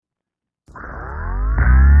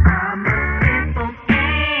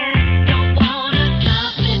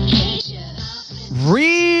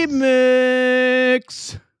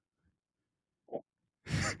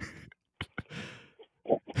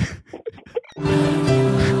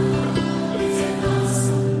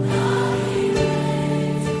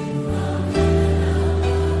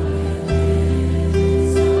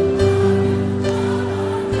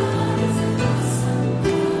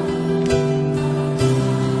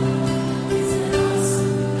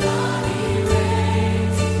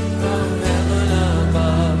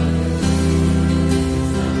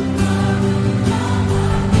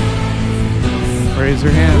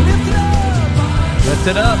Raise your hand. Lift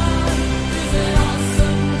it up.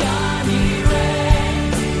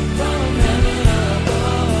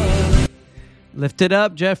 Lift it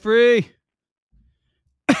up, Jeffrey.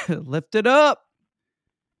 Lift it up.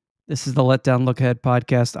 This is the Let Down Look Ahead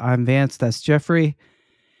podcast. I'm Vance. That's Jeffrey.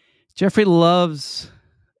 Jeffrey loves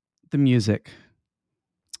the music.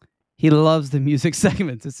 He loves the music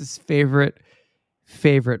segments. It's his favorite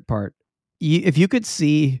part. If you could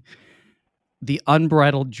see the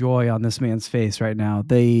unbridled joy on this man's face right now,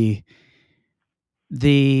 the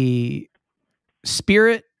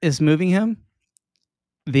Spirit is moving him.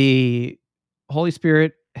 The Holy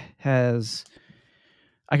Spirit has,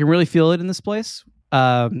 I can really feel it in this place.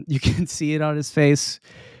 You can see it on his face.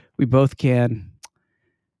 We both can.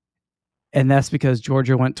 And that's because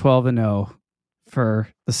Georgia went 12-0 for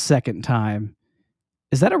the second time.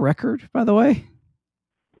 Is that a record, by the way?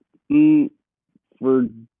 For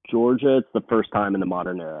Georgia, it's the first time in the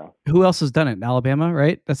modern era. Who else has done it? Alabama,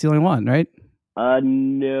 right? That's the only one, right?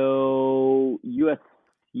 No,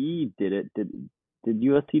 USC did it. Did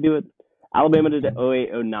USC do it? Alabama did it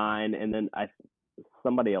 08, 09, and then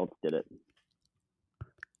somebody else did it.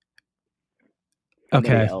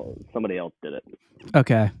 Okay. Somebody else did it.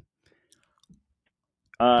 Okay.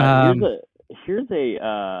 Here's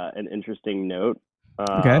an interesting note.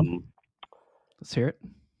 Okay. Let's hear it.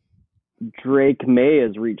 Drake May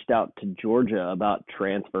has reached out to Georgia about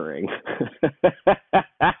transferring.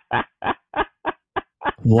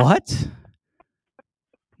 What?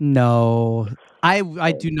 No.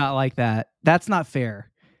 I do not like that. That's not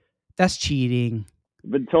fair. That's cheating.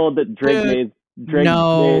 Been told that Drake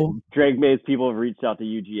May's people have reached out to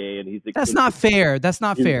UGA, and he's. That's not fair. That's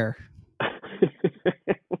not fair.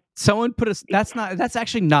 Someone put us. That's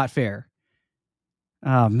actually not fair.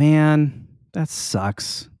 Oh man, that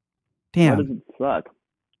sucks. Damn. Why does it suck?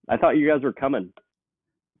 I thought you guys were coming.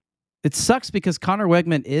 It sucks because Connor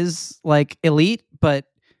Wegman is like elite, but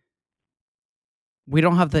we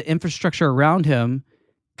don't have the infrastructure around him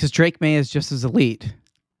because Drake May is just as elite.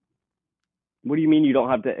 What do you mean you don't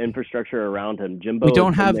have the infrastructure around him? Jimbo. We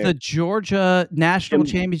don't have the Georgia National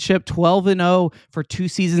Championship 12-0 for 2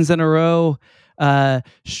 seasons in a row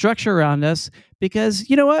structure around us because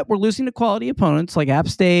you know what? We're losing to quality opponents like App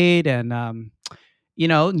State and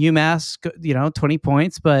UMass, 20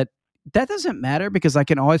 points, but that doesn't matter because I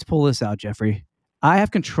can always pull this out, Jeffrey. I have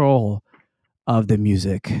control of the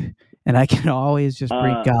music and I can always just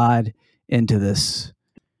bring God into this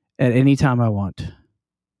at any time I want.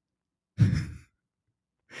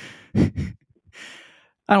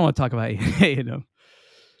 I don't want to talk about A&M.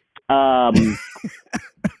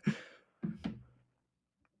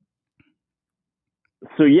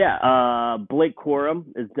 So yeah, Blake Corum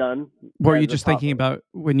is done. What were you just thinking about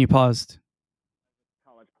when you paused?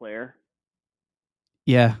 College player.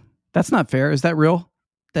 Yeah, that's not fair. Is that real?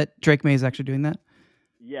 That Drake May is actually doing that?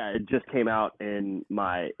 Yeah, it just came out in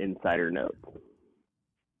my insider notes.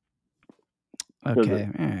 Okay,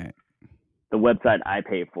 so all right. The website I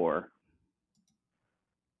pay for.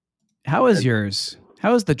 How is yours?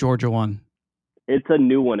 How is the Georgia one? It's a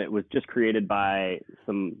new one. It was just created by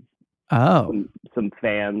some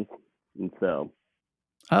fans, and so.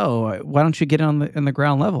 Oh, why don't you get on the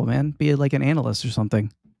ground level, man? Be like an analyst or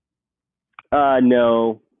something.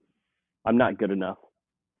 No, I'm not good enough.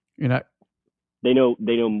 You're not. They know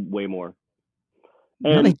way more.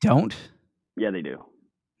 And no, they don't. Yeah, they do.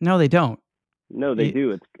 No, they don't. No, they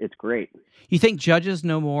do. It's great. You think judges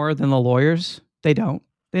know more than the lawyers? They don't.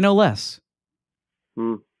 They know less.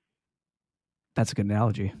 That's a good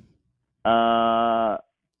analogy.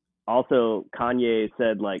 Also, Kanye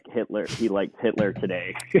said like Hitler. He liked Hitler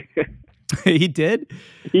today. He did?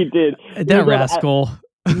 He did. That rascal.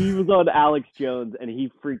 He was on Alex Jones, and he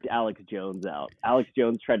freaked Alex Jones out. Alex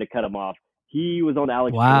Jones tried to cut him off. He was on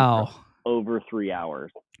Alex Jones for over 3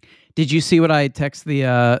 hours. Did you see what I text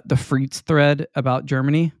the Freets thread about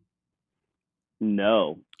Germany?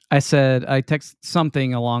 No. I text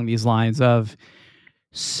something along these lines of,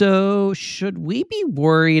 so should we be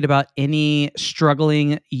worried about any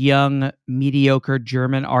struggling, young, mediocre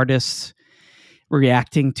German artists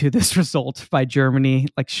reacting to this result by Germany?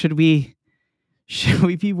 Like, should we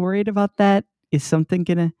be worried about that?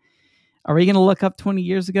 Are we gonna look up 20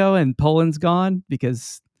 years ago and Poland's gone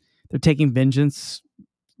because they're taking vengeance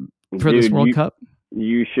for this World Cup?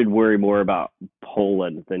 You should worry more about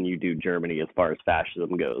Poland than you do Germany as far as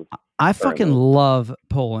fascism goes. I fucking love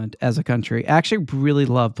Poland as a country. I actually really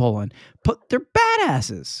love Poland. But they're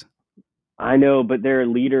badasses. I know, but their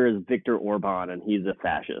leader is Viktor Orban, and he's a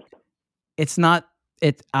fascist. It's not.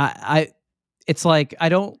 It's like I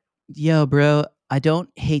don't. Yo, bro, I don't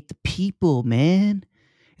hate the people, man.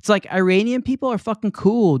 It's like Iranian people are fucking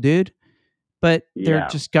cool, dude, but they're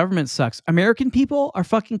just government sucks. American people are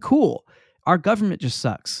fucking cool. Our government just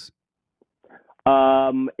sucks.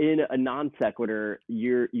 In a non sequitur,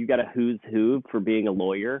 you got a who's who for being a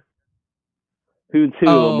lawyer. Who's who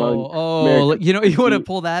among you know, 50, you want to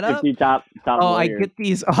pull that up? 50 top lawyers. I get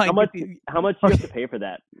these. How much do you have to pay for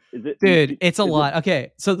that? Is it, dude? It's a lot.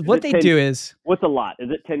 Okay, so what they do is, what's a lot? Is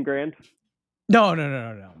it $10,000? No.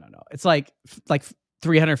 It's like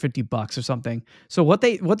 $350 or something. So what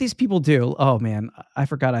these people do? Oh man, I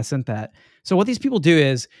forgot I sent that. So what these people do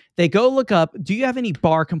is they go look up. Do you have any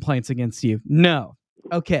bar complaints against you? No.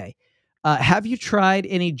 Okay. Have you tried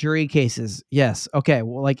any jury cases? Yes. Okay.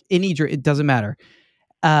 Well, like any jury, it doesn't matter.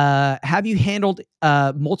 Have you handled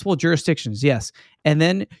multiple jurisdictions? Yes. And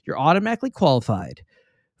then you're automatically qualified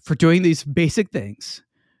for doing these basic things.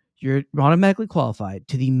 You're automatically qualified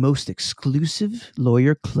to the most exclusive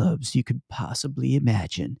lawyer clubs you could possibly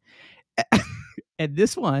imagine. And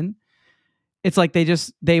this one, it's like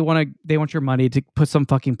they want your money to put some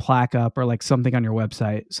fucking plaque up or like something on your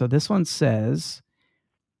website. So this one says,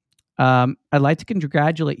 I'd like to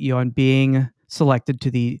congratulate you on being selected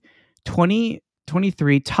to the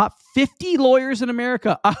 2023 top 50 lawyers in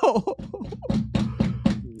America. Oh,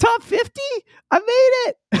 top 50? I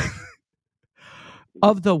made it.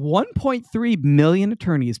 Of the 1.3 million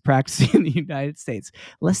attorneys practicing in the United States,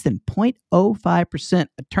 less than 0.05%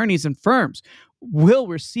 attorneys and firms will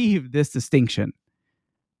receive this distinction.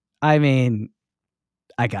 I mean,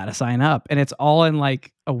 I gotta sign up. And it's all in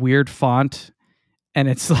like a weird font. And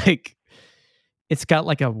it's like, it's got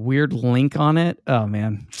like a weird link on it. Oh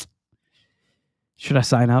man. Should I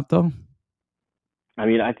sign up though? I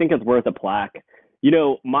mean, I think it's worth a plaque. You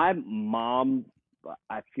know, my mom,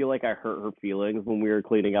 I feel like I hurt her feelings when we were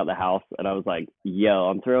cleaning out the house, and I was like, yo,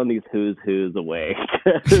 I'm throwing these who's away.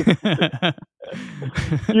 She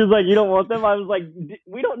was like, you don't want them? I was like,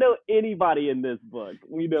 we don't know anybody in this book.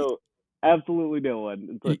 We know absolutely no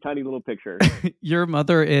one. It's a tiny little picture. Your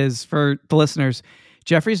mother is, for the listeners,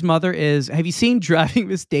 Jeffrey's mother is, have you seen Driving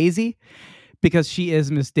Miss Daisy? Because she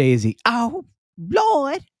is Miss Daisy. Oh,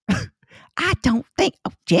 Lord.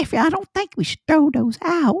 Jeffrey, I don't think we should throw those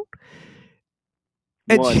out.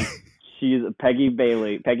 One, she's Peggy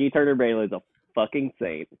Turner Bailey is a fucking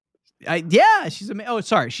saint. She's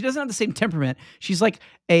sorry, she doesn't have the same temperament. She's like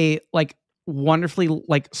a wonderfully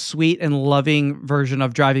like sweet and loving version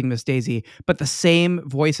of Driving Miss Daisy, but the same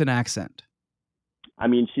voice and accent. I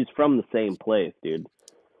mean, she's from the same place, dude.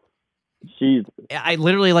 I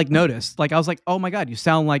literally like noticed, like I was like, oh my god, you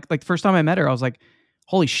sound like the first time I met her, I was like,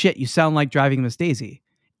 holy shit, you sound like Driving Miss Daisy.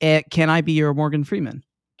 Can I be your Morgan Freeman?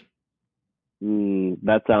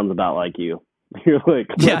 That sounds about like you. You're like,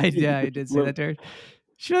 I did say that to her.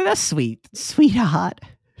 She's like, that's sweet, sweetheart.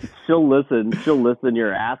 She'll listen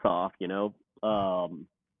your ass off, you know.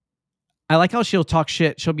 I like how she'll talk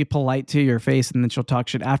shit. She'll be polite to your face, and then she'll talk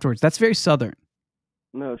shit afterwards. That's very Southern.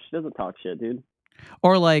 No, she doesn't talk shit, dude.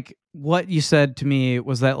 Or like what you said to me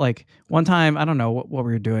was that like one time, I don't know what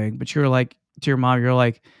we were doing, but you were like to your mom, you're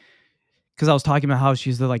like, because I was talking about how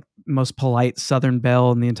she's the like most polite Southern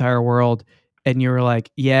belle in the entire world. And you were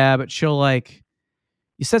like, yeah, but she'll like,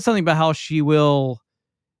 you said something about how she will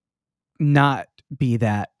not be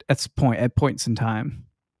that at points in time.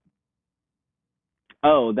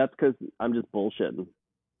 Oh, that's because I'm just bullshitting.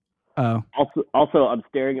 Oh. Also, I'm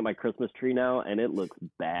staring at my Christmas tree now, and it looks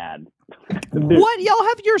bad. What? Y'all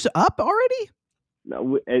have yours up already?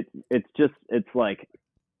 No, it's like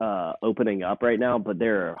opening up right now, but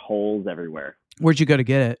there are holes everywhere. Where'd you go to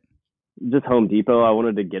get it? Just Home Depot. I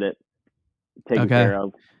wanted to get it taken care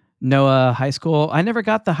of. No high school. I never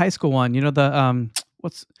got the high school one. You know the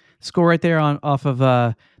what's school right there off of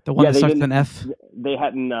the one that starts with an F. They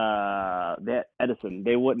hadn't they had Edison.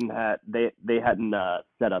 They hadn't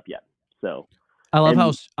set up yet. So I love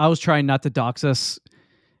how I was trying not to dox us,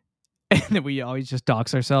 and then we always just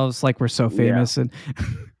dox ourselves like we're so famous. And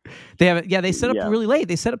they have it. Yeah, they set up really late.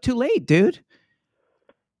 They set up too late, dude.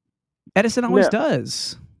 Edison always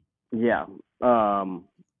does. Yeah.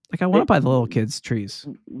 Like I want to buy the little kids' trees.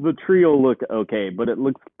 The tree will look okay, but it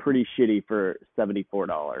looks pretty shitty for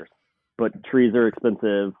 $74. But trees are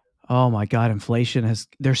expensive. Oh my god, inflation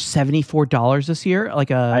they're $74 this year,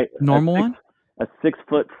 like a normal one. A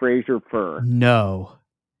 6-foot Fraser fir. No,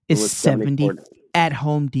 is 70 at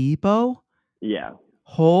Home Depot? Yeah.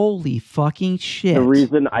 Holy fucking shit! The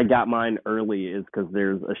reason I got mine early is because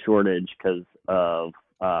there's a shortage because of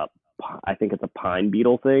I think it's a pine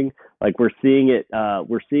beetle thing. Like we're seeing it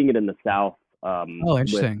in the South.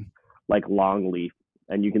 Interesting. With, like longleaf,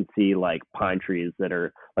 and you can see like pine trees that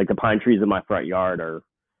are like the pine trees in my front yard are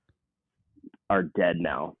are dead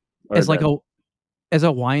now. As like as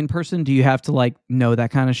a wine person, do you have to like know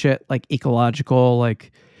that kind of shit, like ecological,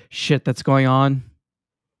 like shit that's going on?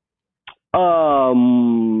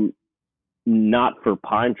 Not for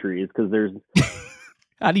pine trees because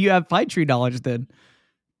How do you have pine tree knowledge then?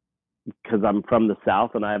 because I'm from the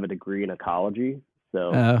South and I have a degree in ecology.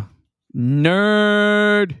 So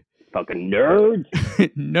nerd, fucking nerd,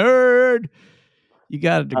 nerd. You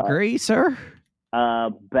got a degree, sir?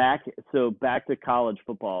 Back to college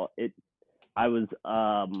football. I was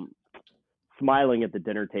smiling at the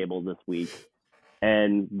dinner table this week,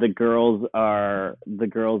 and the girls are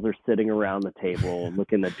sitting around the table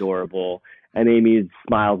looking adorable, and Amy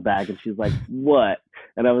smiles back and she's like, "What?"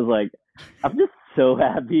 And I was like, "I'm just so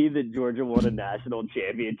happy that Georgia won a national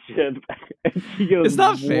championship." And she goes, "It's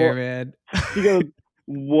not fair, man." She goes,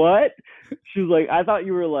 "What?" She was like, "I thought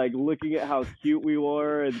you were like looking at how cute we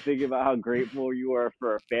were and thinking about how grateful you are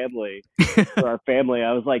for our family."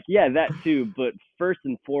 I was like, "Yeah, that too. But first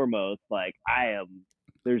and foremost, like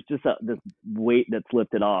there's just this weight that's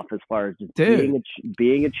lifted off as far as just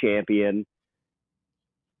being a champion."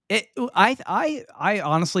 I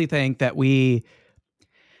honestly think that we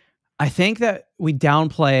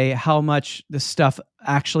downplay how much this stuff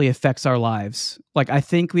actually affects our lives. Like I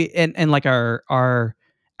think and like our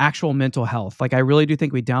actual mental health. Like I really do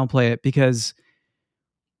think we downplay it because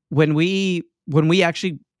when we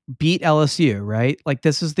actually beat LSU, right? Like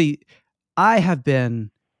I have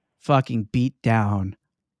been fucking beat down.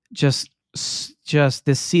 Just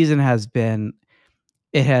this season has been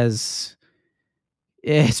it's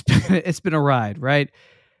been a ride, right?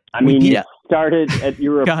 I mean, you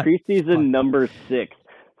were a preseason number 6.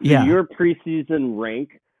 So your preseason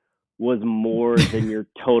rank was more than your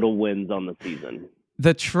total wins on the season.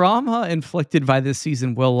 The trauma inflicted by this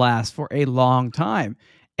season will last for a long time.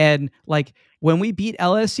 And like when we beat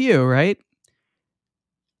LSU, right?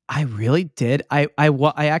 I really did. I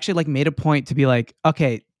actually like made a point to be like,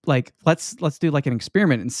 okay, like let's do like an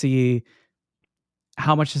experiment and see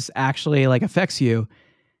how much this actually like affects you.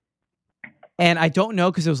 And I don't know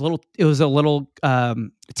because it was a little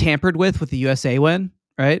tampered with the USA win,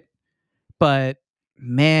 right? But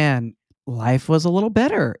man, life was a little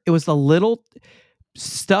better. It was a little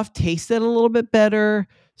stuff tasted a little bit better.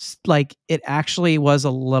 Like it actually was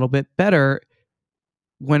a little bit better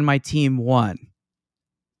when my team won.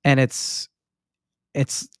 And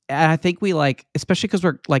I think we like, especially because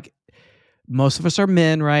we're like, most of us are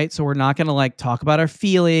men, right? So we're not going to like talk about our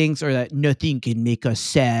feelings or that nothing can make us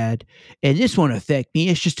sad and this won't affect me.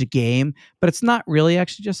 It's just a game, but it's not really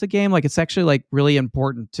actually just a game. Like it's actually like really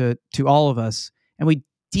important to all of us and we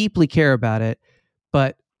deeply care about it,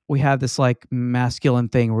 but we have this like masculine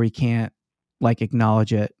thing where we can't like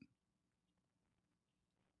acknowledge it.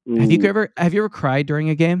 Have you ever cried during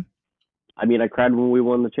a game? I mean, I cried when we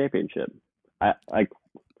won the championship.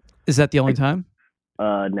 Is that the only time?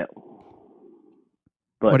 No.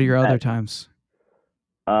 But what are your other times?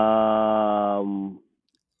 When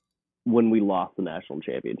we lost the national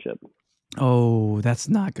championship. Oh, that's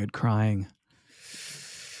not good crying.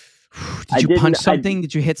 Did you punch something?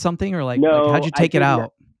 Did you hit something? Or like, no, how'd you take it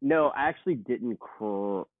out? No, I actually didn't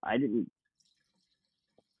cry. I didn't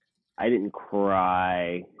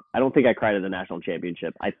cry. I don't think I cried at the national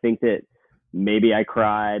championship. I think that maybe I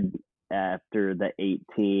cried after the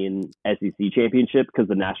 2018 SEC championship because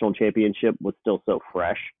the national championship was still so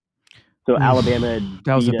fresh. So Alabama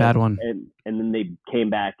that was a bad one, and then they came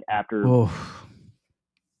back after. So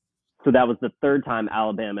that was the third time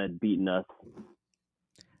Alabama had beaten us.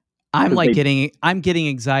 I'm getting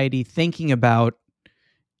anxiety thinking about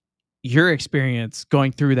your experience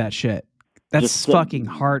going through that shit. That's fucking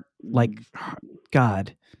hard. Like,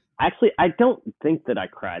 God. Actually, I don't think that I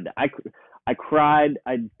cried. I cried.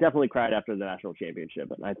 I definitely cried after the national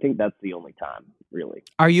championship, and I think that's the only time, really.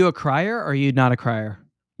 Are you a crier or are you not a crier?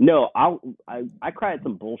 No, I cry at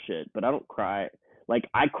some bullshit, but I don't cry. Like,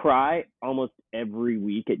 I cry almost every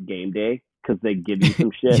week at game day because they give you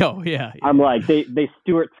some shit. Yo, yeah. I'm like, they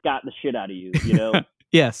Stuart Scott the shit out of you, you know?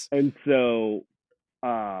 Yes. And so,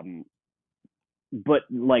 but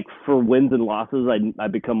like for wins and losses, I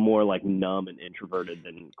become more like numb and introverted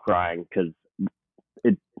than crying because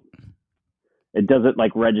it doesn't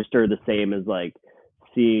like register the same as like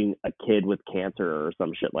seeing a kid with cancer or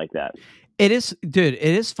some shit like that. It is, dude. It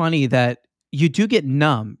is funny that you do get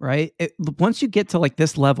numb, right? Once you get to like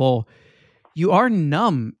this level, you are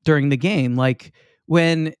numb during the game. Like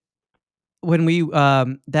when we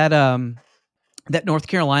that North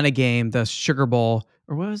Carolina game, the Sugar Bowl,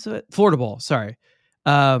 or what was it? Florida Bowl. Sorry.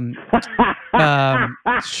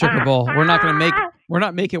 Sugar Bowl. We're not We're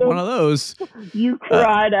not making one of those. You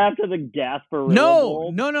cried after the Gasparilla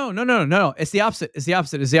Bowl? No. It's the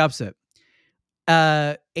opposite.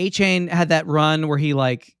 A-Chain had that run where he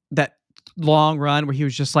like that long run where he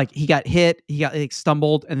was just like he got hit, he got like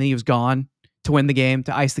stumbled, and then he was gone to win the game,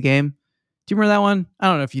 to ice the game. Do you remember that one? I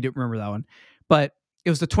don't know if you do remember that one, but it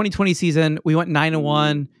was the 2020 season. We went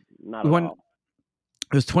 9-1. Not at all.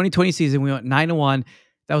 It was 2020 season. We went 9-1.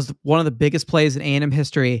 That was one of the biggest plays in A&M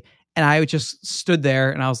history. And I just stood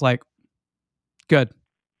there and I was like, good.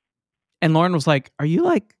 And Lauren was like, are you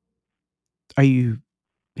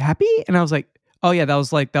happy? And I was like, oh yeah, that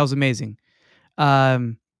was amazing.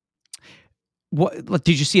 What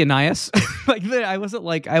did you see Anias? Like I wasn't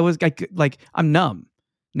like, I was like, I'm numb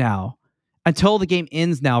now until the game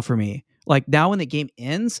ends now for me. Like now when the game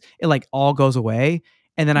ends, it like all goes away.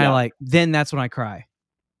 And then then that's when I cry.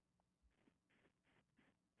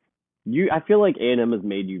 I feel like A&M has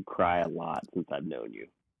made you cry a lot since I've known you.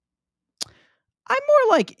 I'm more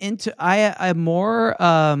like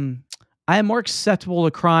I'm more acceptable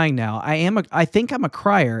to crying now. I think I'm a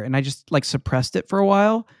crier and I just like suppressed it for a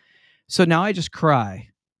while. So now I just cry.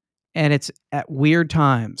 And it's at weird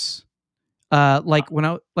times. Like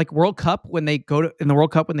when World Cup when they go to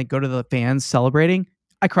the fans celebrating,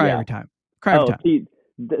 I cry every time. See,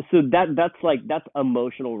 so that's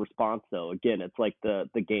emotional response though. Again, it's like the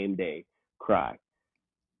game day cry.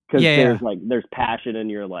 Because there's passion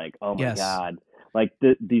and you're like, oh my God, like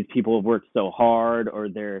these people have worked so hard, or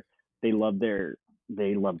they love their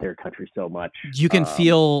country so much. You can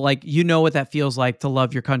feel like what that feels like to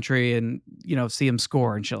love your country and see them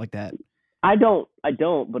score and shit like that. I don't,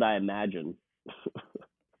 but I imagine.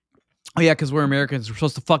 Oh yeah, because we're Americans. We're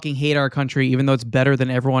supposed to fucking hate our country, even though it's better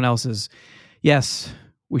than everyone else's. Yes,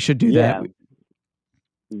 we should do that.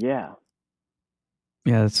 Yeah.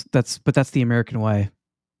 Yeah, that's the American way.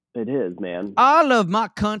 It is, man. I love my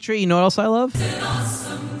country. You know what else I love? An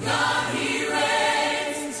awesome God, he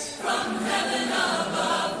reigns from heaven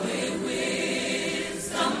above with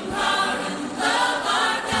wisdom, power, and love.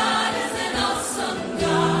 Our God is an awesome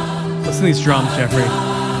God. Listen to these drums, Jeffrey.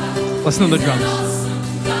 Listen to the drums. Awesome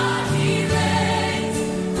God, he reigns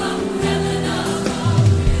from heaven above with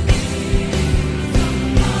wisdom,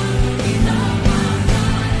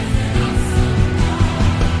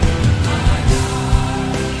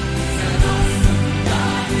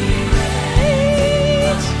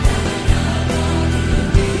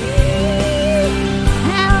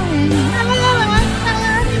 power, and love. Our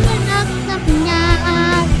God is an awesome God.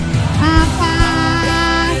 Our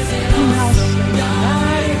God is an awesome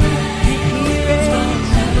God, he reigns from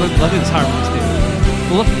heaven above with Look at these harmonies, dude.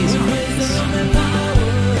 Look at these harmonies.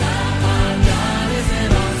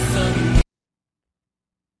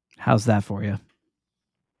 How's that for you?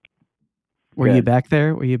 Were you back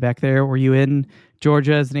there? Were you in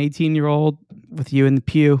Georgia as an 18-year-old with you in the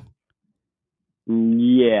pew?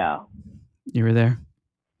 Yeah. You were there?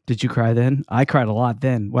 Did you cry then? I cried a lot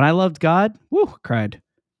then. When I loved God, cried.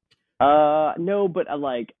 No, but I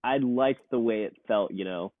liked the way it felt,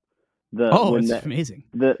 It's amazing.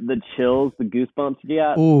 The chills, the goosebumps you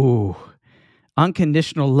got. Ooh.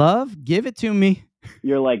 Unconditional love, give it to me.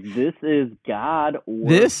 You're like, this is God working.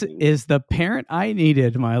 This is the parent I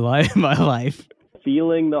needed in my life.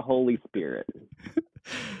 Feeling the Holy Spirit.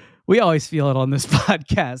 We always feel it on this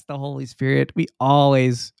podcast, the Holy Spirit. We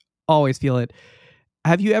always feel it.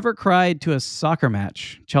 Have you ever cried to a soccer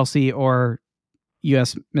match, Chelsea or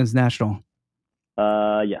U.S. men's national?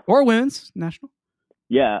 Yeah. Or women's national?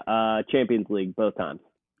 Yeah, Champions League, both times.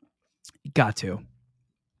 Got to.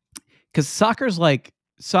 Because soccer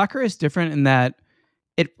is different in that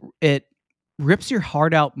it rips your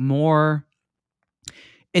heart out more.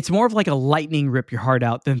 It's more of like a lightning rip your heart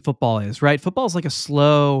out than football is, right? Football is like a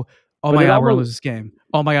slow, oh my God, we're going to lose this game.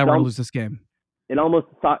 Oh my God, we're going to lose this game. It almost,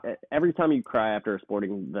 every time you cry after a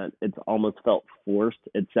sporting event, it's almost felt forced,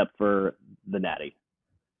 except for the Natty.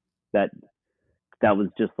 That was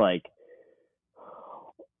just like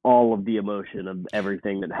all of the emotion of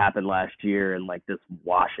everything that happened last year and like this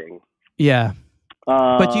washing. Yeah.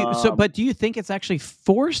 But do you think it's actually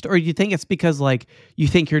forced, or do you think it's because like you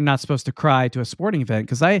think you're not supposed to cry to a sporting event?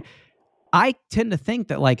 Because I tend to think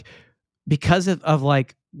that like because of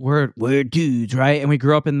like we're dudes, right? And we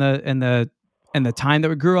grew up in the time that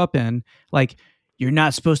we grew up in, like you're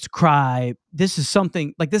not supposed to cry. This is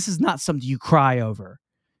not something you cry over.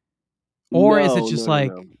 Or is it just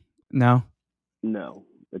no? No,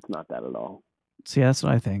 it's not that at all. See, that's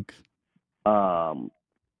what I think.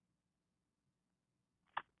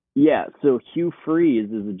 Yeah, so Hugh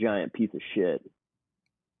Freeze is a giant piece of shit.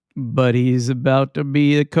 But he's about to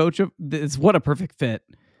be the coach of this. What a perfect fit.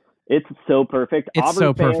 It's so perfect. It's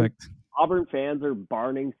so perfect. Auburn fans are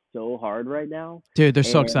barning so hard right now. Dude, they're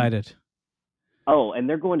so And- excited. Oh, and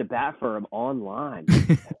they're going to bat for him online.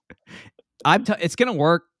 It's gonna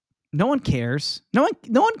work. No one cares. No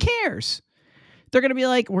one cares. They're gonna be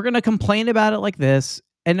like, we're gonna complain about it like this,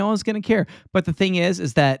 and no one's gonna care. But the thing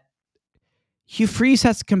is that Hugh Freeze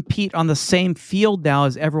has to compete on the same field now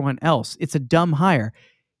as everyone else. It's a dumb hire.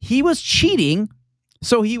 He was cheating,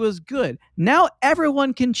 so he was good. Now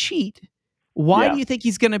everyone can cheat. Why Yeah. do you think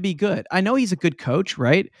he's gonna be good? I know he's a good coach,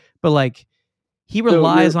 right? But like, he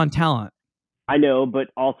relies on talent. I know, but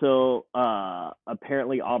also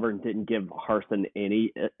apparently Auburn didn't give Harsin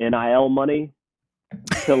any NIL money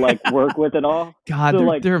to like work with it all. God,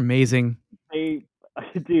 So, they're amazing. They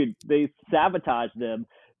sabotaged them.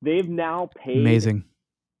 They've now paid Amazing.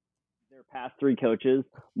 their past 3 coaches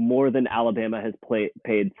more than Alabama has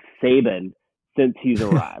paid Saban since he's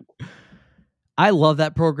arrived. I love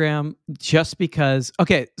that program just because.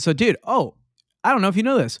 Okay, so dude, I don't know if you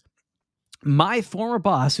know this. My former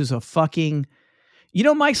boss, who's a fucking,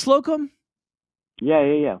 Mike Slocum?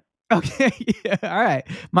 Yeah. Okay, yeah, all right.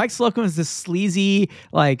 Mike Slocum is this sleazy,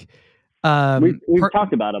 like, We've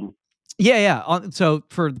talked about him. Yeah. So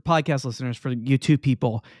for the podcast listeners, for YouTube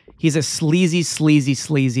people, he's a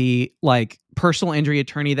sleazy, like personal injury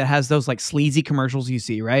attorney that has those like sleazy commercials you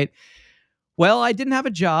see, right? Well, I didn't have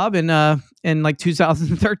a job in like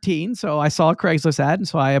 2013, so I saw a Craigslist ad, and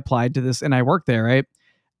so I applied to this, and I worked there, right?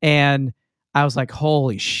 And I was like,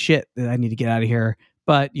 holy shit, I need to get out of here.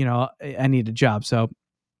 But I need a job. So,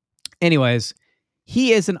 anyways,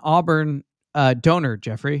 he is an Auburn donor,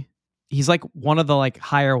 Jeffrey. He's like one of the like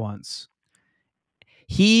higher ones.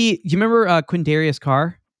 You remember Quindarius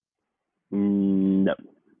Carr? No.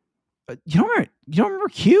 You don't remember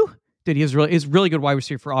Q? Dude, he's really good wide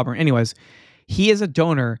receiver for Auburn. Anyways, he is a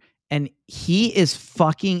donor, and he is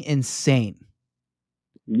fucking insane.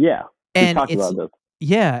 Yeah. And talked about this.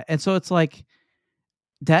 Yeah, and so it's like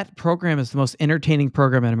that program is the most entertaining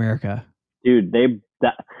program in America. Dude,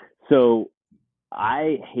 so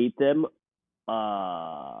I hate them,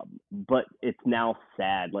 but it's now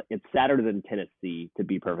sad. Like, it's sadder than Tennessee, to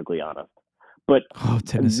be perfectly honest. But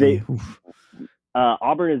Tennessee.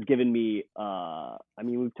 Auburn has given me. I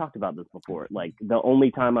mean, we've talked about this before. Like, the only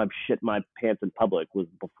time I've shit my pants in public was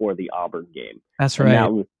before the Auburn game. That's right.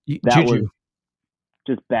 That was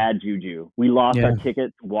just bad juju. We lost our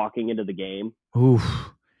tickets walking into the game. Oof.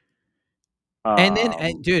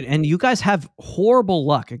 And you guys have horrible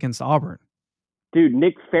luck against Auburn. Dude,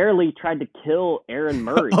 Nick Fairley tried to kill Aaron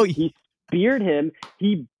Murray. He speared him.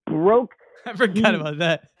 He broke. I forgot about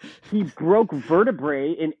that. He broke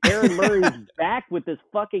vertebrae in Aaron Murray's back with his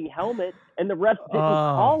fucking helmet, and the refs didn't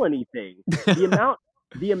call anything. The amount.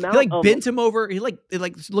 He like bent him over. It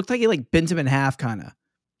looked like he like bent him in half, kind of.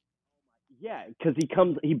 Yeah, because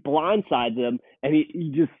he blindsides him, and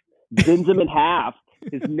he just bends him in half.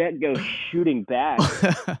 His neck goes shooting back.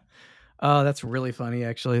 Oh, that's really funny.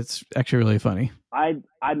 Actually, it's actually really funny. I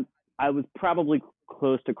was probably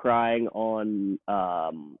close to crying on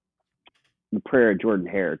the prayer of Jordan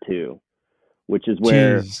Hare too, which is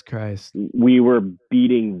where Jesus Christ, we were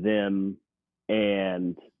beating them,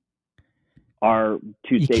 and our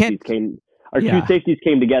two safeties came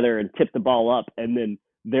together and tipped the ball up, and then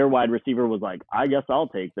their wide receiver was like, "I guess I'll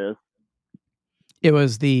take this." It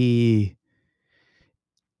was if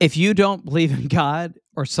you don't believe in God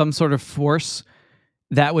or some sort of force,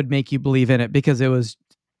 that would make you believe in it, because it was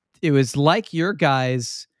like your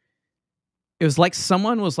guys. It was like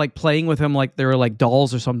someone was like playing with him like they were like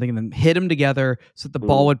dolls or something, and then hit him together so that the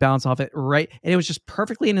ball would bounce off it, right? And it was just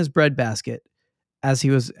perfectly in his breadbasket as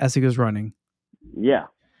he was running. Yeah,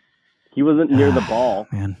 he wasn't near the ball,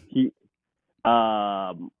 man.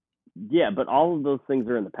 But all of those things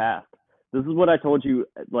are in the past. This is what I told you.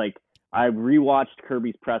 Like, I rewatched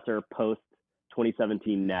Kirby's presser post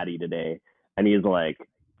 2017 Natty today, and he's like,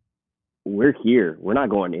 "We're here. We're not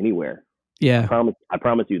going anywhere." Yeah, I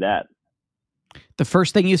promise you that. The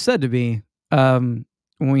first thing you said to me when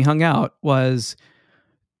we hung out was,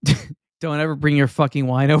 "Don't ever bring your fucking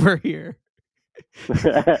wine over here." And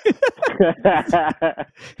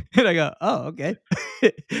I go, "Oh, okay."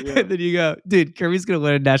 Yeah. And then you go, "Dude, Kirby's gonna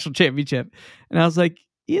win a national championship," and I was like,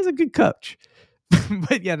 "He is a good coach."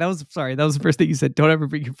 But yeah, that was the first thing you said. Don't ever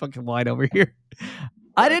bring your fucking wine over here.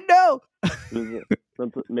 I didn't know.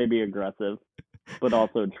 That's maybe aggressive, but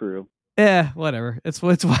also true. Yeah, whatever. It's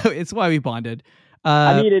why we bonded.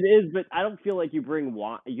 I mean, it is, but I don't feel like you bring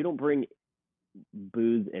wine. You don't bring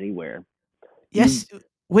booze anywhere. Yes,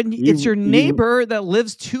 when it's your neighbor that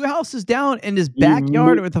lives 2 houses down in his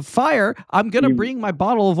backyard with a fire, I'm going to bring my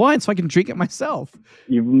bottle of wine so I can drink it myself.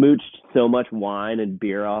 You've mooched so much wine and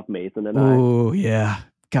beer off Mason and I. Oh, yeah.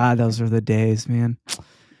 God, those are the days, man.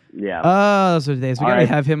 Yeah. Oh, those are the days. We got to right.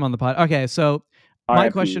 have him on the pod. Okay, so my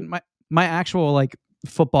RIP. question, my actual like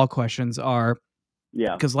football questions are,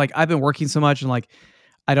 Yeah. because like I've been working so much and like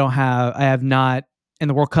I have not in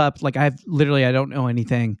the World Cup, like I don't know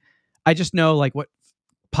anything. I just know like what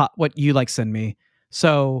you like send me.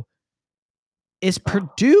 So is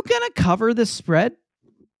Purdue gonna cover this spread?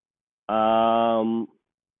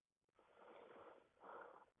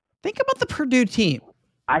 Think about the Purdue team.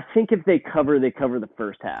 I think if they cover the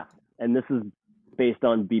first half, and this is based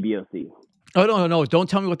on BBOC. Oh no! Don't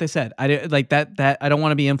tell me what they said. I like that. I don't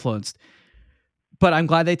want to be influenced. But I'm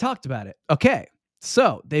glad they talked about it. Okay,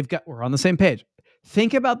 so we're on the same page.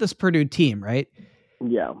 Think about this Purdue team, right?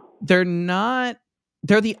 Yeah. They're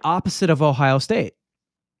the opposite of Ohio State.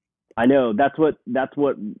 I know. That's what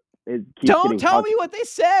it keeps Don't tell me what they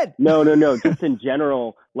said. No. Just in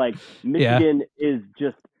general, like Michigan is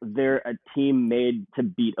just they're a team made to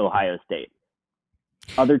beat Ohio State.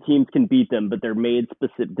 Other teams can beat them, but they're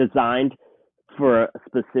designed for a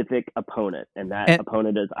specific opponent, and that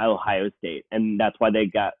opponent is Ohio State, and that's why they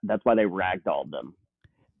ragdolled them.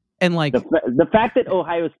 And like the fact that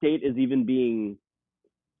Ohio State is even being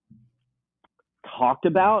talked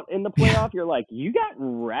about in the playoff, you're like, you got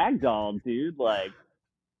ragdolled, dude. Like,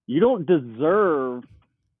 you don't deserve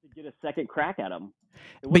to get a second crack at them.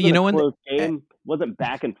 But you know when the game wasn't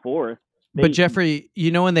back and forth. But Jeffrey,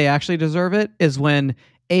 you know when they actually deserve it is when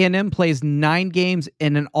A&M plays 9 games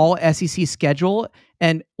in an all SEC schedule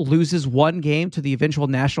and loses 1 game to the eventual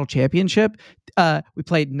national championship. We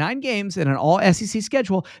played 9 games in an all SEC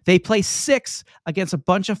schedule. They play 6 against a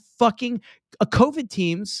bunch of fucking COVID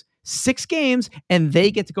teams, 6 games, and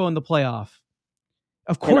they get to go in the playoff.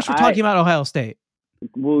 Of course, we're talking about Ohio State.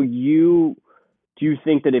 Do you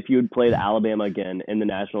think that if you had played Alabama again in the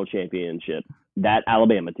national championship, that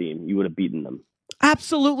Alabama team, you would have beaten them?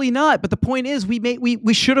 Absolutely not. But the point is,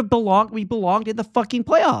 we should have belonged. We belonged in the fucking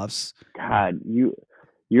playoffs. God,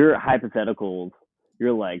 your hypotheticals.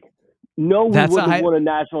 You're like, no, we wouldn't have won a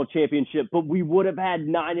national championship, but we would have had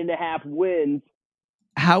 9.5 wins.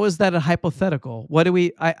 How is that a hypothetical? What do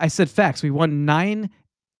we? I said facts. We won 9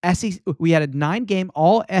 SEC. We had a 9-game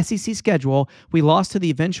all SEC schedule. We lost to the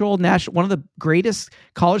eventual one of the greatest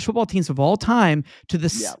college football teams of all time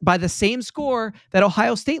by the same score that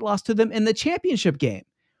Ohio State lost to them in the championship game.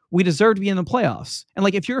 We deserve to be in the playoffs. And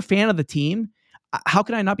like, if you're a fan of the team, how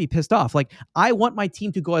can I not be pissed off? Like, I want my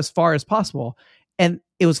team to go as far as possible, and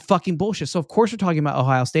it was fucking bullshit. So of course we're talking about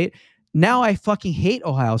Ohio State. Now I fucking hate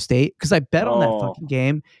Ohio State because I bet on that fucking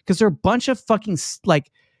game because they're a bunch of fucking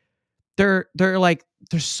like. They're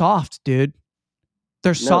soft, dude.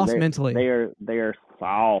 They're soft mentally. They are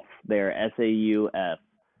soft. They're SAUF.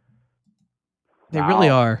 They really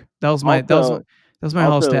are. That was my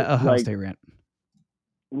Ohio State rant.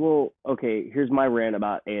 Well, okay. Here's my rant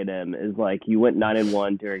about A&M is like you went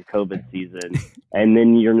 9-1 during COVID season, and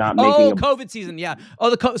then you're not making. COVID season, yeah.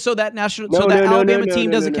 So that Alabama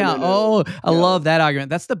team doesn't count. I love that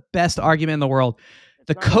argument. That's the best argument in the world.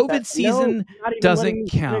 The COVID season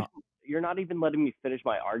doesn't count. You're not even letting me finish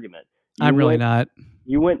my argument. I'm really not.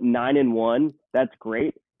 You went 9-1. That's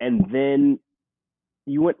great. And then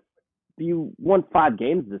you won 5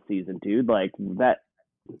 games this season, dude. Like that.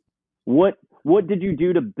 What did you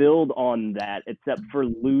do to build on that except for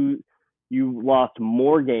you lost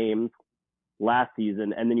more games last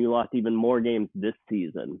season, and then you lost even more games this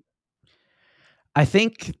season. I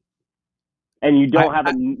think. And you don't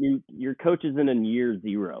have your coach is in year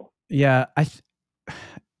 0. Yeah,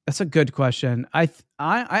 that's a good question. I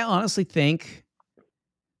honestly think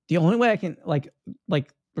the only way I can like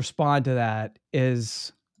respond to that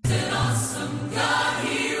is an awesome God,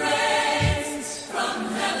 he reigns from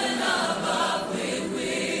heaven above with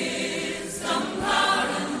wisdom, power,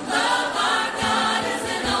 and love. Our God is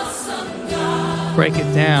an awesome God. Break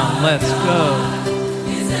it down. Let's go.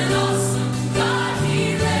 He's an awesome God,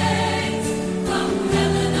 he reigns from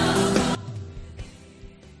heaven above.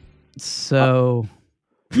 So.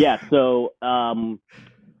 So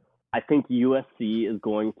I think USC is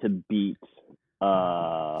going to beat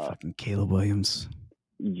fucking Caleb Williams,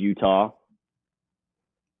 Utah,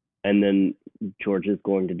 and then Georgia's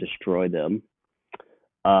going to destroy them.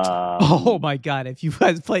 Oh my God! If you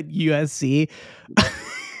guys played USC,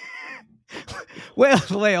 wait,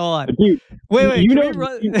 hold on. Dude, wait. Wait,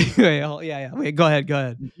 go ahead.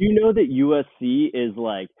 Do you know that USC is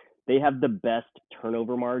like they have the best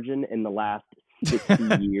turnover margin in the last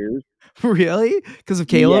 50 years. Really? Because of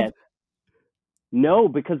Caleb? Yes. No,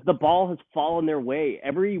 because the ball has fallen their way.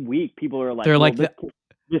 Every week, people are like, They're well, like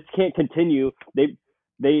this can't continue. They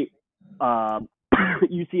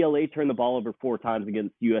UCLA turned the ball over 4 times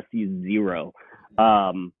against USC 0.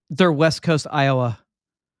 They're West Coast Iowa.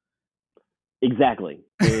 Exactly.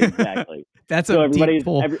 That's So a deep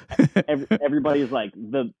pull. everybody's like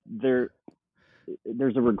there's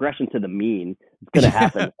a regression to the mean. It's gonna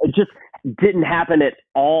happen. It just didn't happen at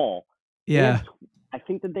all. Yeah. I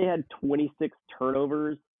think that they had 26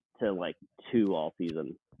 turnovers to like 2 all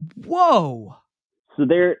season. Whoa. So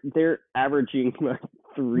they're averaging like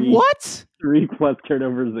 3 plus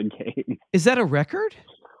turnovers a game. Is that a record?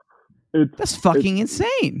 That's fucking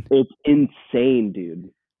insane. It's insane, dude.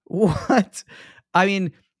 What? I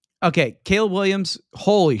mean, okay, Caleb Williams,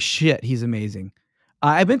 holy shit, he's amazing.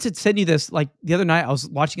 I meant to send you this like the other night. I was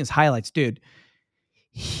watching his highlights, dude.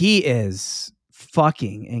 He is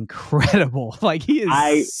fucking incredible. Like he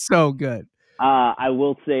is so good. I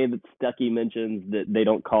will say that Stuckey mentions that they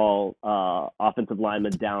don't call offensive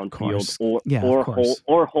linemen downfield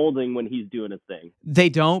or holding when he's doing his thing. They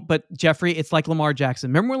don't, but Jeffrey, it's like Lamar Jackson.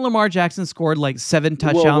 Remember when Lamar Jackson scored like 7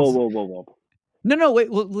 touchdowns? Whoa. No, wait.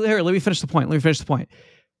 Here, let me finish the point.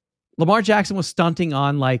 Lamar Jackson was stunting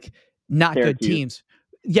on like not good teams.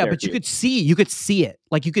 Yeah, but you could see it.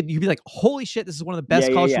 Like you'd be like, holy shit, this is one of the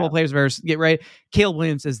best college football players I've ever get right. Caleb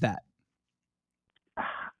Williams is that.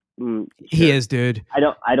 Sure. He is, dude. I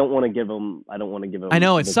don't want to give him. I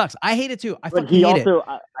know it sucks. I hate it too. I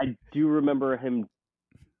do remember him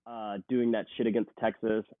doing that shit against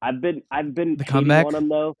Texas. I've been the comeback on him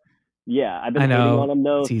though. Yeah, I've been hating on him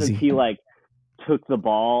though since he like took the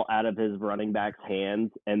ball out of his running back's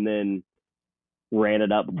hands and then ran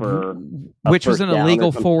it up for which was an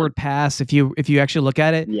illegal forward pass. If you actually look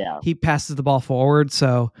at it, he passes the ball forward.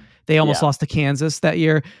 So they almost lost to Kansas that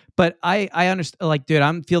year. But I understand, like, dude,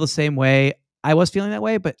 I feel the same way. I was feeling that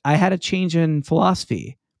way, but I had a change in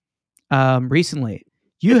philosophy recently.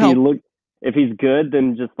 If he's good,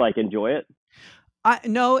 then just like enjoy it.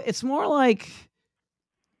 No, it's more like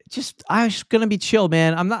I'm just gonna be chill,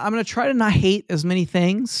 man. I'm gonna try to not hate as many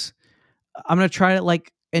things. I'm gonna try to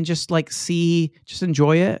like and just like just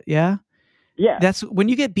enjoy it. Yeah. That's when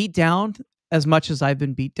you get beat down as much as I've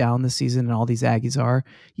been beat down this season and all these Aggies are,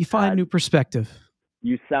 you find new perspective.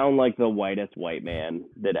 You sound like the whitest white man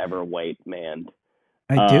that ever white manned.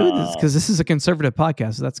 I do this because this is a conservative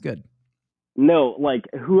podcast, so that's good. No, like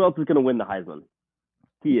who else is going to win the Heisman?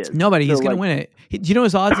 He is. Nobody. He's going to win it. Do you know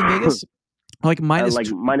his odds in Vegas? Like minus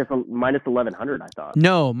 1,100, I thought.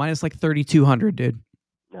 No, minus like 3,200, dude.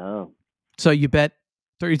 Oh. So you bet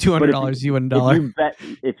 $3,200, you win $1.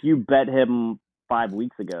 If you bet him 5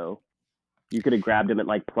 weeks ago, you could have grabbed him at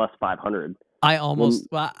like plus 500. I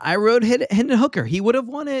rode Hendon Hooker. He would have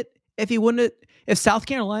won it if South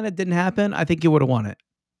Carolina didn't happen. I think he would have won it.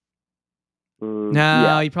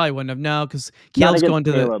 He probably wouldn't have. No, because Caleb's going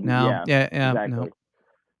to Caleb. Exactly. No.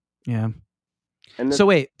 Yeah. So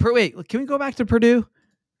wait, can we go back to Purdue?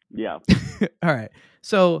 Yeah. All right.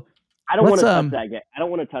 So I don't want to touch that game. I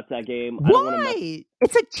don't want to touch that game. Why?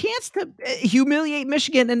 It's a chance to humiliate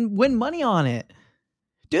Michigan and win money on it,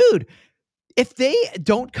 dude. If they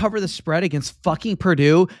don't cover the spread against fucking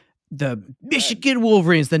Purdue, the Michigan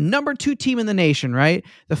Wolverines, the number 2 team in the nation, right?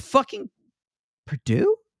 The fucking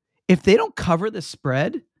Purdue, if they don't cover the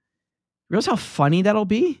spread, realize how funny that'll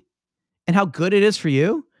be and how good it is for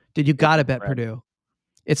you? Dude, you got to bet Purdue.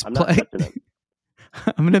 I'm not touching it.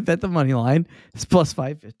 I'm going to bet the money line. It's plus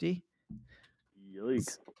 550.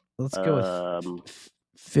 Yikes. Let's go with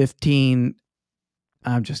 15.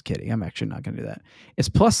 I'm just kidding. I'm actually not going to do that. It's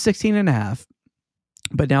plus 16.5.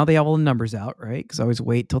 But now they have all the numbers out, right? Because I always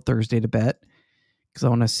wait till Thursday to bet because I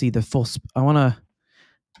want to see the full. The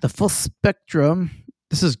full spectrum.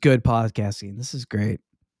 This is good podcasting. This is great.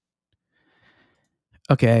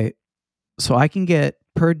 Okay, so I can get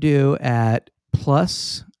Purdue at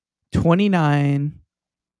plus 29.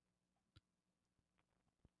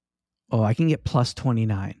 Oh, I can get plus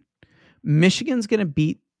 29. Michigan's going to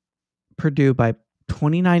beat Purdue by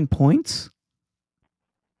 29 points?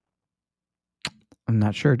 I'm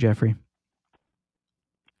not sure, Jeffrey.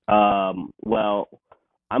 Well,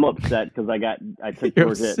 I'm upset because I took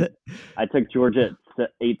Georgia. I took Georgia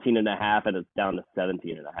at 18.5, and it's down to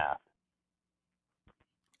 17.5.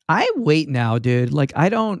 I wait now, dude. Like I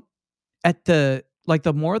don't the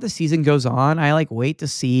more the season goes on, I like wait to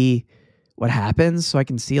see what happens so I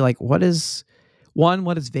can see like what is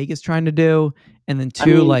Vegas trying to do, and then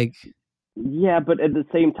two, yeah, but at the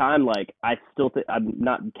same time, like I still think I'm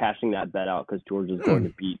not cashing that bet out because Georgia's going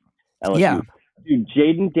to beat LSU. Yeah. Dude,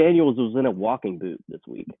 Jaden Daniels was in a walking boot this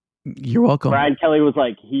week. You're welcome. Brian Kelly was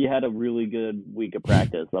like, he had a really good week of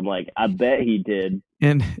practice. I'm like, I bet he did.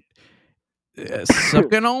 And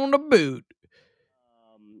sucking on the boot.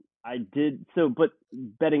 I did so, but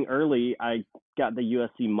betting early, I got the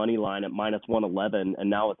USC money line at minus 111, and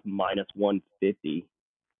now it's minus 150.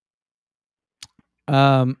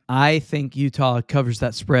 I think Utah covers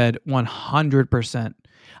that spread 100%.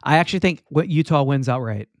 I actually think Utah wins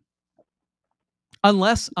outright,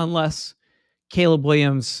 unless Caleb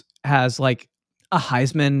Williams has like a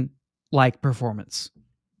Heisman like performance.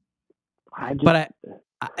 But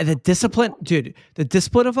the discipline, dude, the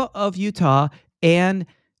discipline of Utah and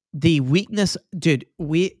the weakness, dude,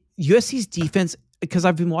 USC's defense, because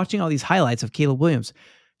I've been watching all these highlights of Caleb Williams.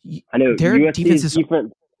 I know their USC's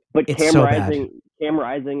defense, but Cam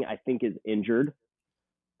Rising, I think, is injured.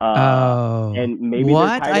 And maybe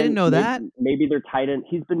what? I didn't know that. Maybe their tight end,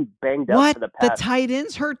 he's been banged up for the past. The tight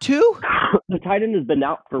end's hurt too? The tight end has been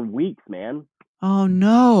out for weeks, man. Oh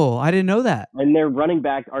no, I didn't know that. And their running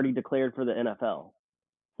back already declared for the NFL,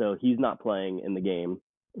 so he's not playing in the game.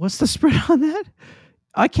 What's the spread on that?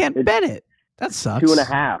 I can't bet it. That sucks.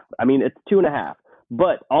 2.5. I mean, it's 2.5.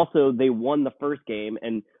 But also, they won the first game,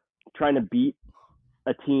 and trying to beat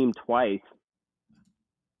a team twice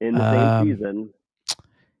in the same season.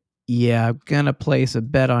 Yeah, I'm gonna place a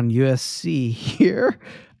bet on USC here.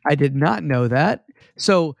 I did not know that.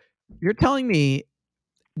 So you're telling me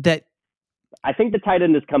that I think the tight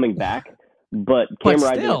end is coming back, but Cam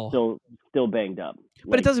Rising is still banged up.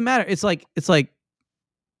 But it doesn't matter. It's like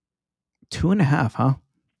 2.5, huh?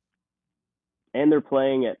 And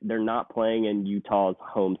they're not playing in Utah's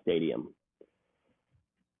home stadium.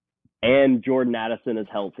 And Jordan Addison is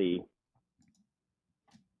healthy.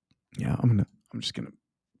 Yeah, I'm just gonna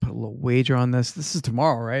put a little wager on this. This is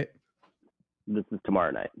tomorrow, right? This is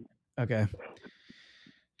tomorrow night. Okay.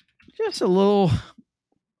 Just a little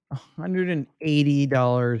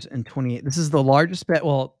 $180.28. This is the largest bet.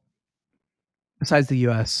 Well, besides the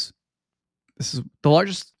US, this is the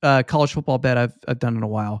largest college football bet I've done in a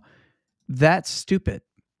while. That's stupid.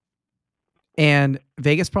 And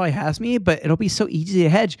Vegas probably has me, but it'll be so easy to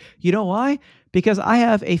hedge. You know why? Because I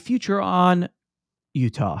have a future on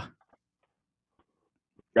Utah.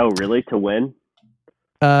 Oh, really? To win?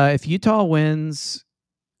 If Utah wins,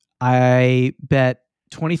 I bet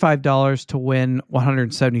 $25 to win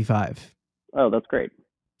 $175. Oh, that's great.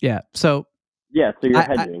 Yeah. So you're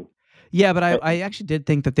hedging. But I actually did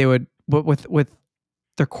think that they would with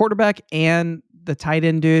their quarterback and the tight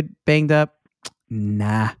end dude banged up.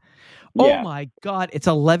 Nah. Yeah. Oh my God. It's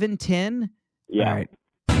 11-10. Yeah. All right.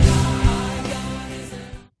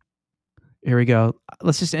 Here we go.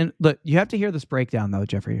 Let's just end. Look, you have to hear this breakdown though,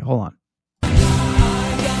 Jeffrey. Hold on.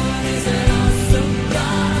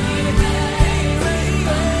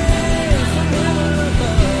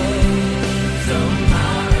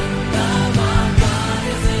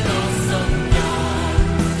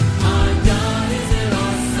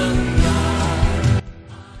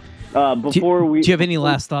 Do you have any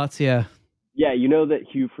last thoughts? Yeah. Yeah, you know that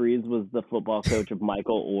Hugh Freeze was the football coach of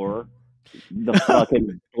Michael Orr, the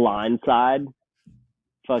fucking blind side,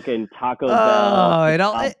 fucking Taco Bell,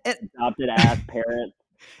 adopted ass parents.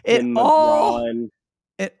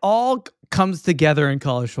 It all comes together in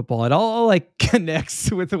college football. It all like connects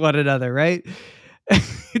with one another, right?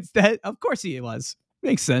 It's that. Of course he was.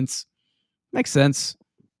 Makes sense. That's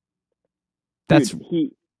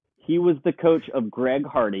Dude, he was the coach of Greg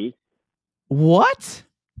Hardy. What?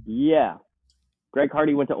 Yeah. Greg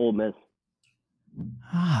Hardy went to Ole Miss.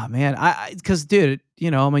 Ah, man. Because, dude,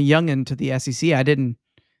 I'm a youngin' to the SEC. This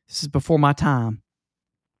is before my time.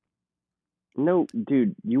 No,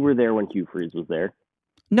 dude, you were there when Hugh Freeze was there.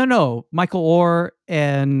 No. Michael Orr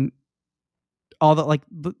and all that, like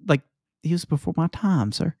he was before my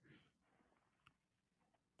time, sir.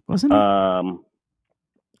 Wasn't he?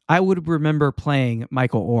 I would remember playing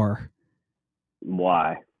Michael Orr.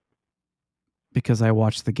 Why? Because I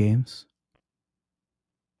watched the games.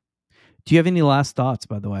 Do you have any last thoughts,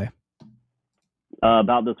 by the way?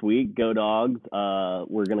 About this week, go Dogs.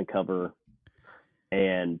 We're going to cover.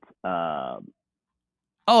 And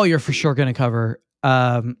you're for sure going to cover.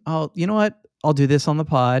 You know what? I'll do this on the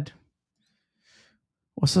pod.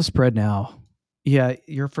 What's the spread now? Yeah,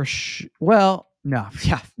 you're for sure. Well, no,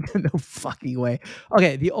 yeah, no fucking way.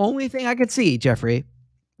 Okay, the only thing I could see, Jeffrey,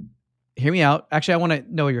 hear me out. Actually, I want to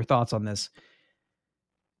know your thoughts on this.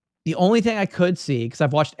 The only thing I could see, because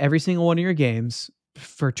I've watched every single one of your games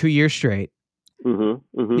for 2 years straight.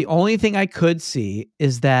 The only thing I could see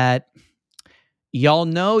is that y'all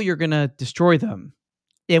know you're going to destroy them.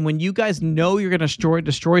 And when you guys know you're going to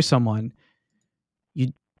destroy someone,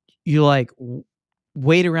 you like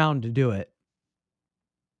wait around to do it.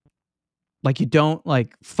 Like you don't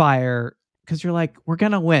like fire because you're like, we're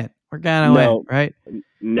gonna win. We're gonna win, right?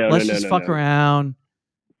 No, Let's no, just no, fuck no. around.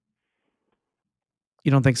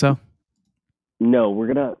 You don't think so? No, we're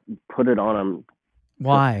gonna put it on them.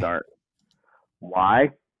 Why? Start.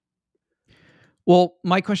 Why? Well,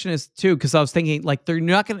 my question is too, because I was thinking like they're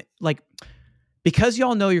not gonna like because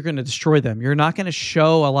y'all know you're gonna destroy them, you're not gonna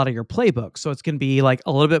show a lot of your playbook. So it's gonna be like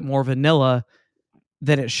a little bit more vanilla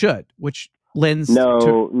than it should, which lends No.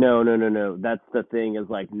 That's the thing is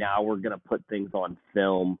like now we're gonna put things on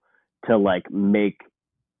film to like make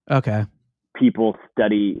okay. people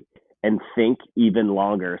study and think even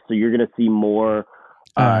longer. So you're gonna see more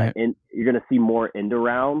Alright. you're gonna see more end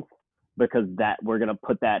arounds because that we're gonna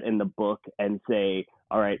put that in the book and say,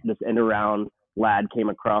 all right, this end around lad came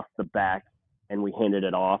across the back and we handed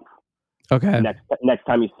it off. Okay. Next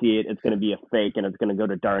time you see it, it's gonna be a fake and it's gonna go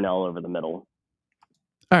to Darnell over the middle.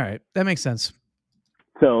 All right. That makes sense.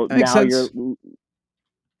 So That makes now sense.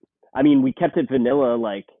 I mean, we kept it vanilla.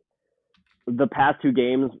 Like the past two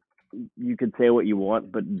games, you could say what you want,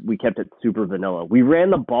 but we kept it super vanilla. We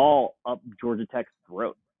ran the ball up Georgia Tech's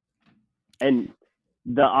throat. And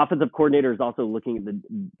the offensive coordinator is also looking at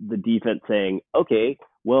the defense saying, okay,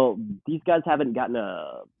 well, these guys haven't gotten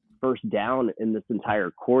a first down in this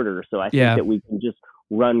entire quarter. So I think that we can just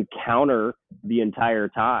run counter the entire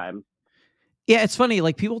time. Yeah, it's funny.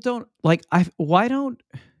 Like people don't like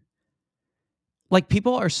like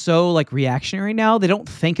people are so like reactionary now. They don't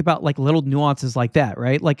think about like little nuances like that,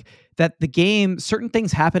 right? Like that the game, certain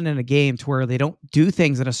things happen in a game to where they don't do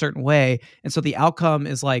things in a certain way. And so the outcome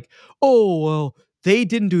is like, oh, well, they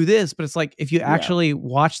didn't do this. But it's like, if you actually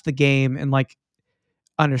watch the game and like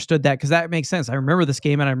understood that, because that makes sense. I remember this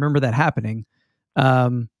game and I remember that happening.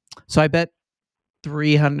 So I bet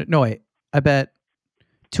I bet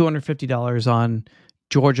 $250 on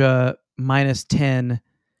Georgia minus 10,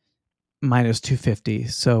 minus 250.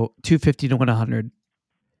 So 250 to win 100.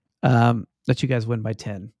 That you guys win by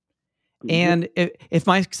 10. And if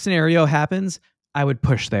my scenario happens, I would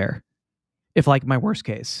push there. If like my worst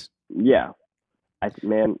case. Yeah.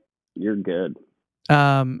 Man, you're good.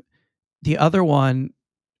 The other one,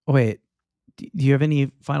 wait, do you have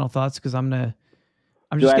any final thoughts? Because I'm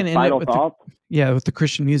just gonna end it with with the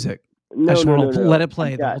Christian music. No, I just want to let it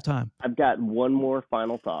play the whole time. I've got one more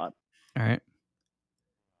final thought. All right.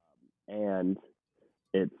 And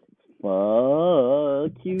it's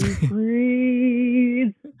fuck you,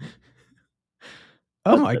 Freeze.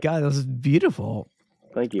 Oh my God, this is beautiful.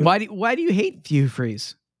 Thank you. Why do you hate Hugh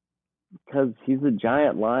Freeze? Because he's a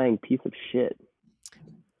giant lying piece of shit.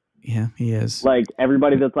 Yeah, he is. Like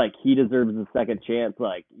everybody that's like he deserves a second chance.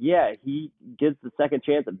 Like, yeah, he gets the second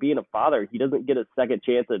chance at being a father. He doesn't get a second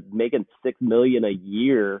chance at making $6 million a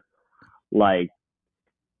year. Like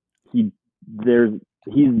he's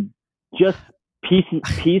just piece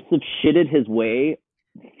of shitted his way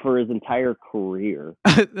for his entire career.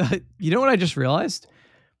 You know what I just realized?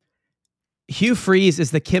 Hugh Freeze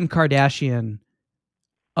is the Kim Kardashian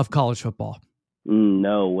of college football.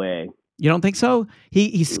 No way. You don't think so?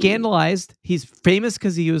 He's scandalized. He's famous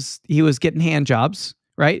because he was getting hand jobs,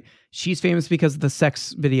 right? She's famous because of the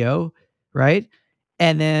sex video, right?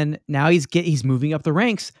 And then now he's moving up the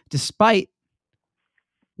ranks despite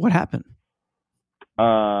what happened.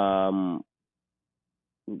 I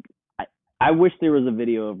wish there was a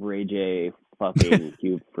video of Ray J fucking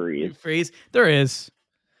Hugh Freeze. Hugh Freeze. There is.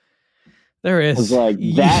 Like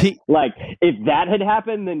that. Like if that had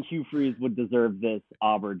happened, then Hugh Freeze would deserve this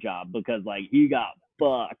Auburn job because like he got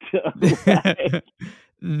fucked.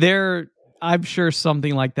 I'm sure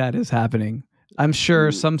something like that is happening. I'm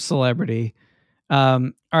sure some celebrity. All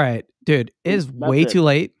right, dude, it is way too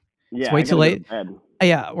late. Yeah, it's way too late.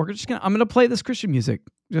 Yeah, I'm gonna play this Christian music.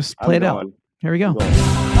 Just play it out. Here we go.